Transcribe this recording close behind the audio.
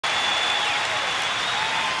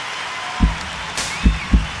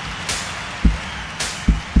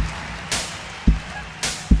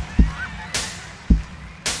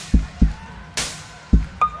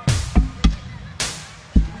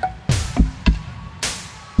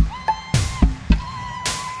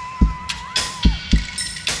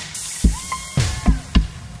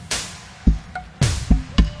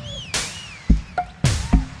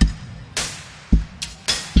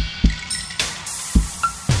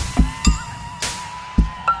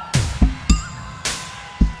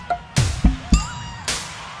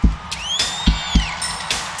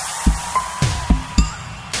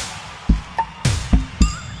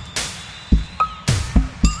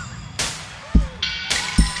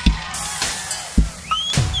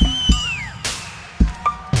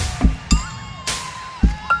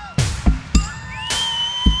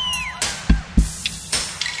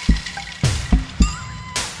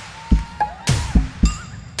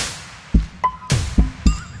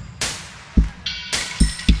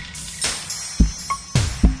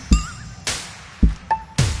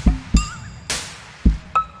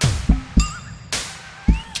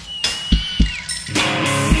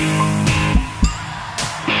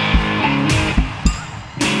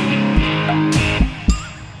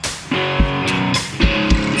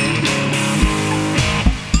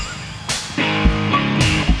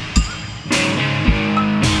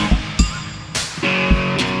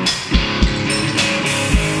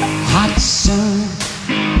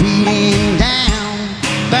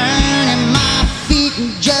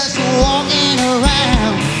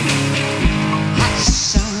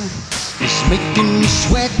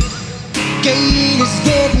gate is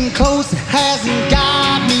getting close, it hasn't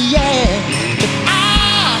got me yet. But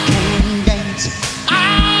I can dance,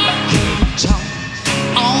 I can talk.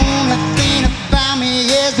 Only thing about me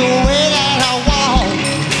is the way that I walk.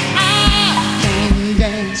 I can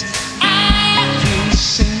dance, I can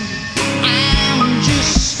sing. I'm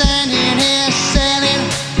just standing here selling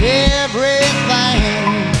everything.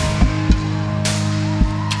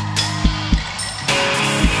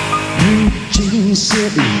 Eugene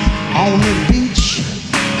sitting on the beach,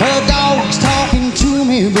 her dog's talking to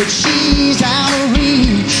me, but she's out of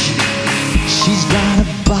reach. She's got a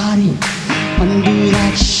body under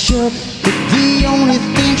that shirt, but the only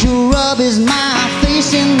thing she'll rub is my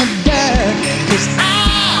face in the dirt. 'Cause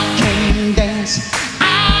I can dance,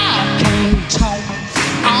 I can talk.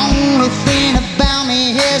 Only thing about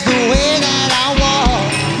me is the way that I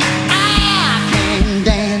walk. I can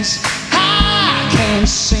dance, I can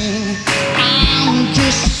sing. I'm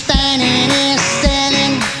just standing here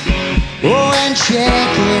standing, oh, and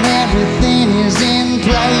checking everything is in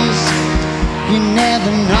place. You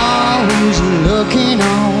never know who's looking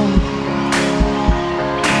on.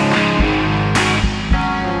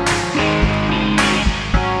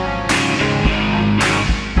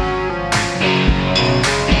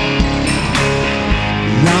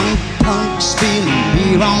 Young punks spilling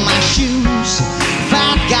beer on my shoes.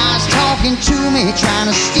 Fat guys talking to me, trying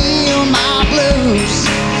to steal my blues.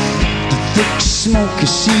 The thick smoke, you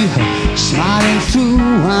see her sliding through.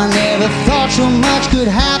 I never thought so much could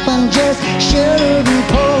happen, just shut and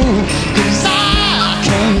pull. 'Cause I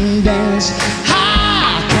can dance,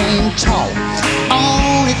 I can talk.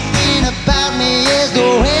 Only thing about me is the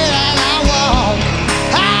way that I walk.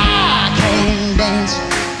 I can dance,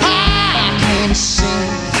 I can sing.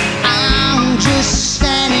 I'm just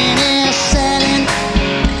standing here selling,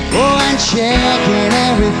 oh, and checking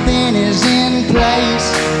everything is in place.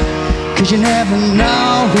 'Cause you never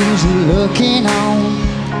know who's looking on.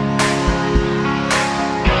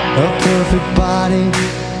 A perfect body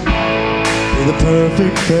with a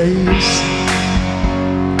perfect face.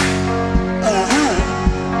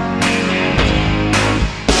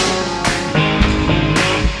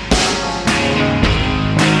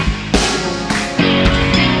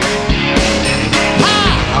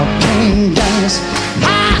 I can dance,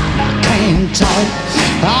 I can talk.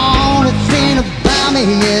 The only thing about me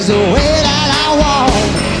is the way that I walk.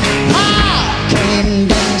 I can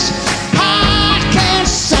dance, I can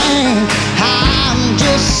sing. I'm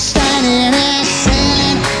just standing and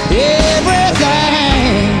selling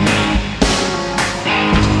everything.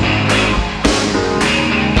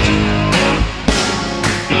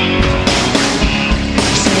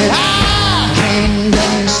 Said I can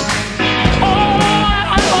dance.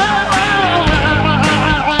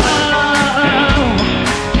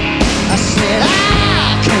 I said I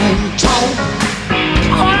can talk.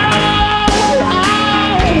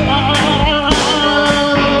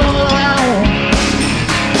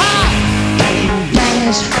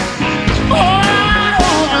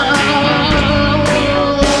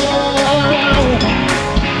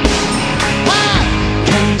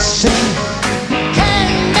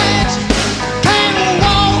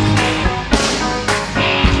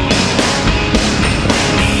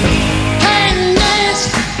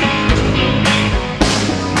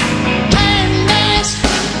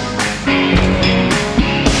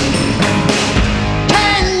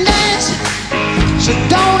 So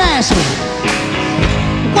don't ask me,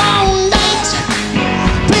 won't dance,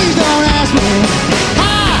 please don't ask me.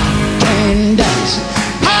 I can dance,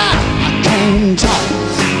 I can talk.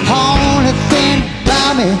 Only thing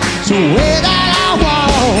about me is the way that I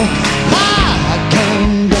walk. I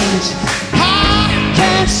can dance, I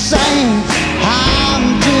can sing. I'm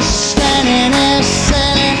just standing there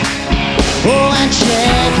selling, oh, and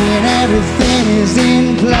checking everything is in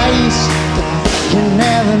place. You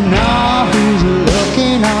never know who's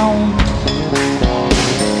looking on.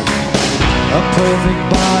 A perfect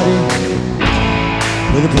body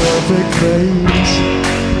with a perfect face.